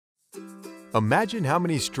Imagine how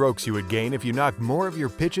many strokes you would gain if you knocked more of your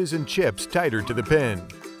pitches and chips tighter to the pin.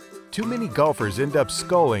 Too many golfers end up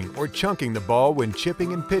sculling or chunking the ball when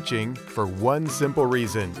chipping and pitching for one simple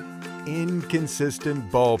reason: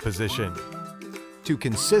 inconsistent ball position. To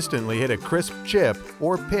consistently hit a crisp chip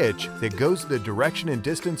or pitch that goes the direction and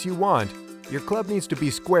distance you want, your club needs to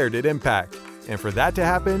be squared at impact. And for that to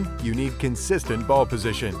happen, you need consistent ball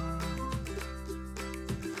position.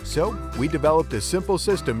 So, we developed a simple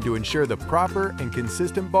system to ensure the proper and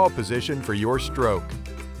consistent ball position for your stroke: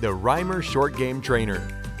 the Reimer Short Game Trainer.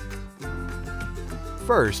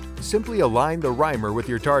 First, simply align the Reimer with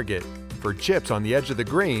your target, for chips on the edge of the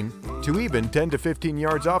green to even 10 to 15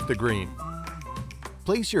 yards off the green.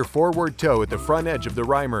 Place your forward toe at the front edge of the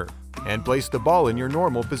Reimer and place the ball in your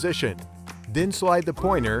normal position. Then slide the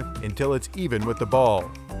pointer until it's even with the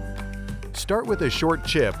ball. Start with a short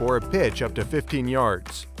chip or a pitch up to 15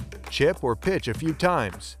 yards. Chip or pitch a few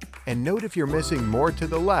times, and note if you're missing more to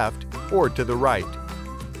the left or to the right.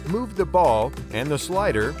 Move the ball and the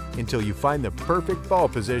slider until you find the perfect ball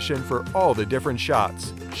position for all the different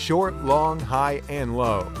shots: short, long, high, and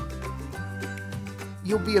low.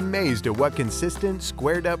 You'll be amazed at what consistent,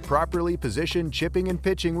 squared-up, properly positioned chipping and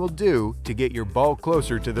pitching will do to get your ball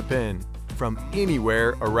closer to the pin, from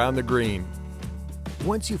anywhere around the green.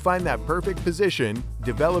 Once you find that perfect position,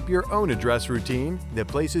 develop your own address routine that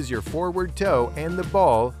places your forward toe and the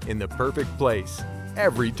ball in the perfect place,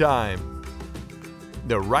 every time.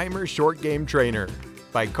 The Reimer Short Game Trainer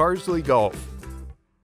by Carsley Golf.